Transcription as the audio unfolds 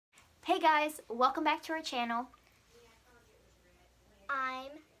Hey guys, welcome back to our channel. I'm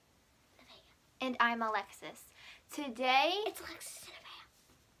Nevaeh. And I'm Alexis. Today, It's Alexis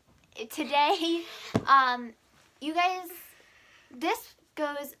and Nevaeh. Today, you guys, this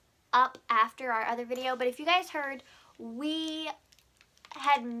goes up after our other video, but if you guys heard, we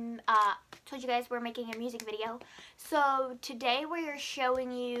had told you guys we're making a music video. So today we're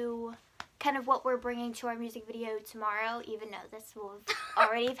showing you kind of what we're bringing to our music video tomorrow, even though this will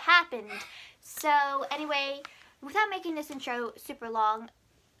already have happened. So anyway, without making this intro super long,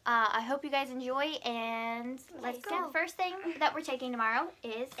 I hope you guys enjoy, and let's go. The first thing that we're taking tomorrow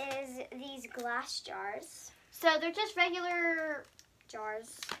is these glass jars. So they're just regular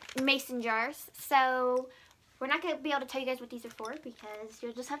Jars. mason jars. So we're not going to be able to tell you guys what these are for because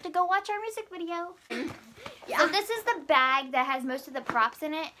you'll just have to go watch our music video. Yeah. So this is the bag that has most of the props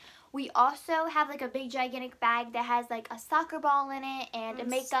in it. We also have like a big gigantic bag that has like a soccer ball in it and a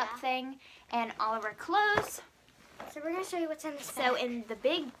makeup stuff. thing and all of our clothes. So we're going to show you what's in this bag. So in the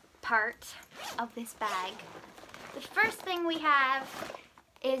big part of this bag, the first thing we have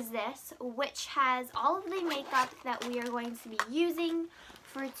is this, which has all of the makeup that we are going to be using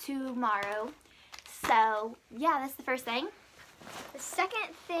for tomorrow. So yeah, that's the first thing. The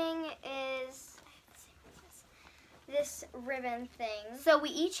second thing is this ribbon thing. So we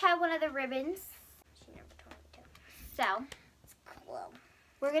each have one of the ribbons. She never told me to. So It's cool.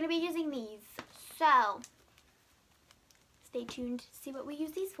 we're going to be using these. So stay tuned to see what we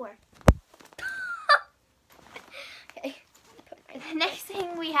use these for. Okay. The next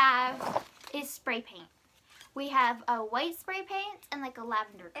thing we have is spray paint. We have a white spray paint and like a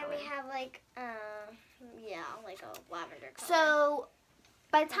lavender color. And we have like, yeah, like a lavender color. So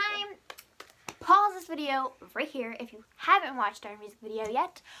by the time, pause this video right here if you haven't watched our music video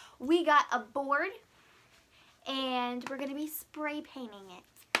yet. We got a board and we're going to be spray painting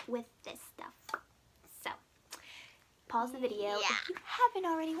it with this stuff. So pause the video if you haven't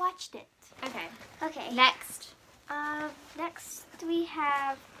already watched it. Okay. Okay. Next. Next we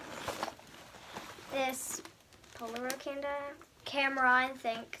have this Polaroid camera, I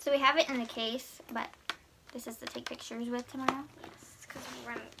think. So we have it in the case, but this is to take pictures with tomorrow. Yes, because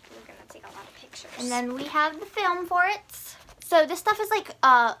we're gonna take a lot of pictures. And then we have the film for it. So this stuff is like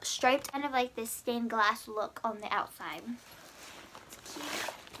striped, kind of like this stained glass look on the outside. It's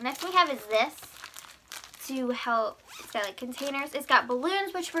cute. Next we have is this to help. It's got like containers. It's got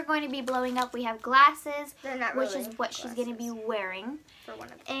balloons, which we're going to be blowing up. We have glasses, They're not which really is what she's going to be wearing. for one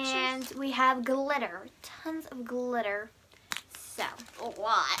of the And we have glitter, tons of glitter. So a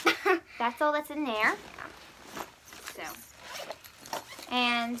lot. that's all that's in there. So,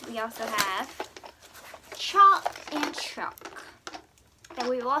 and we also have chalk and chalk that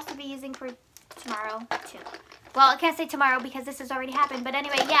we will also be using for tomorrow too. Well, I can't say tomorrow because this has already happened, but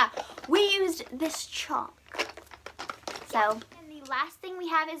anyway, yeah, we used this chalk. So, and the last thing we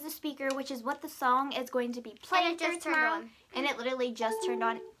have is the speaker, which is what the song is going to be playing And it just through turned tomorrow. on. And it literally just turned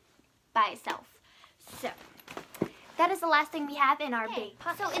on by itself. So, that is the last thing we have in our big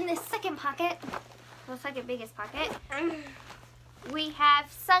pocket. So in this second pocket, the second biggest pocket, we have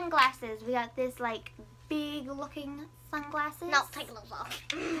sunglasses. We got this like big looking sunglasses. No, take those off.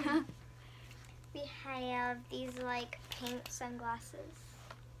 We have these like pink sunglasses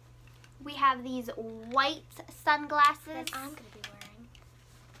We have these white sunglasses. that I'm gonna be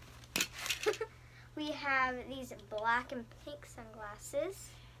wearing. We have these black and pink sunglasses.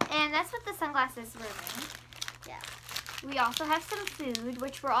 And that's what the sunglasses were in. Yeah. We also have some food,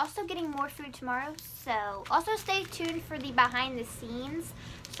 which we're also getting more food tomorrow. So also stay tuned for the behind the scenes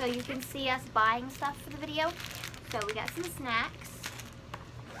so you can see us buying stuff for the video. So we got some snacks.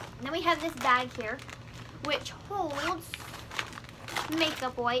 And then we have this bag here, which holds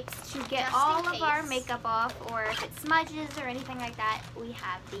makeup wipes to get Just all in of our case. makeup off, or if it smudges or anything like that, we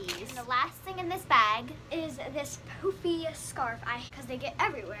have these. And the last thing in this bag, Is this poofy scarf? Because they get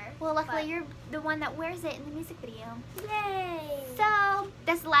everywhere. well, luckily But- you're the one that wears it in the music video. Yay! So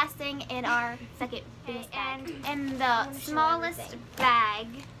that's the last thing in our second biggest bag. And in the wanna show smallest everything. bag,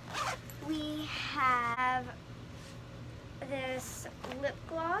 we have this lip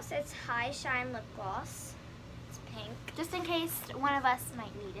gloss. It's High Shine lip gloss. It's pink. just in case one of us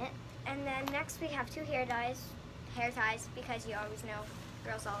might need it. And then next we have two hair ties, because you always know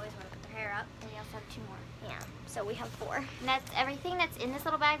girls always want to put their hair up. And we also have 2 more. Yeah. So we have 4. And that's everything that's in this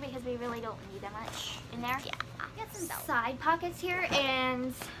little bag because we really don't need that much in there. Yeah. We got some side pockets here,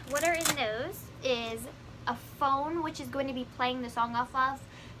 and what are in those is a phone, which is going to be playing the song off of.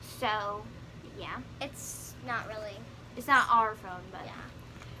 So, yeah. It's not really. It's not our phone, but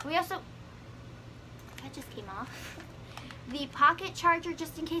Yeah. we also, that just came off. the pocket charger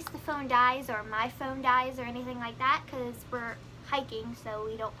just in case the phone dies or my phone dies or anything like that, because we're hiking so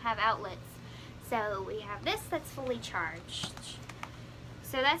we don't have outlets. So we have this that's fully charged.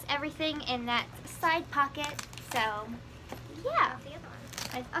 So that's everything in that side pocket. So yeah, The other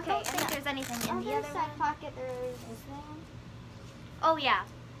one. I Okay, don't think there's anything in the other side one. pocket. There's Oh yeah,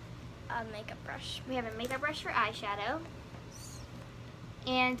 a makeup brush. we have a makeup brush for eyeshadow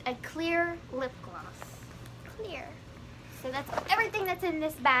and a clear lip gloss. Clear. So that's everything that's in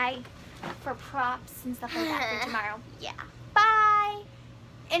this bag for props and stuff like that for tomorrow. Yeah. Bye!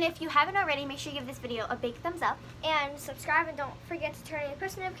 And if you haven't already, make sure you give this video a big thumbs up. And subscribe, and don't forget to turn on your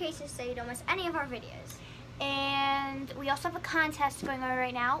post notifications so you don't miss any of our videos. And we also have a contest going on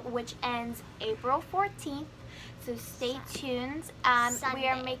right now, which ends April 14th. So stay tuned. We are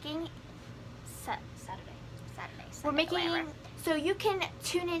Sunday. making Saturday. we're making whatever. so you can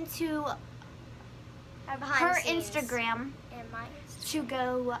tune into Our behind her the scenes Instagram and my Instagram. to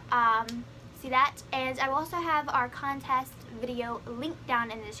go see that. And I will also have our contest video linked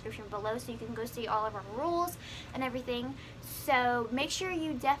down in the description below, so you can go see all of our rules and everything. So make sure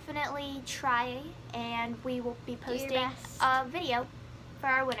you definitely try, and we will be posting best. a video for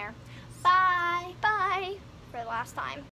our winner. Bye! Bye. For the last time.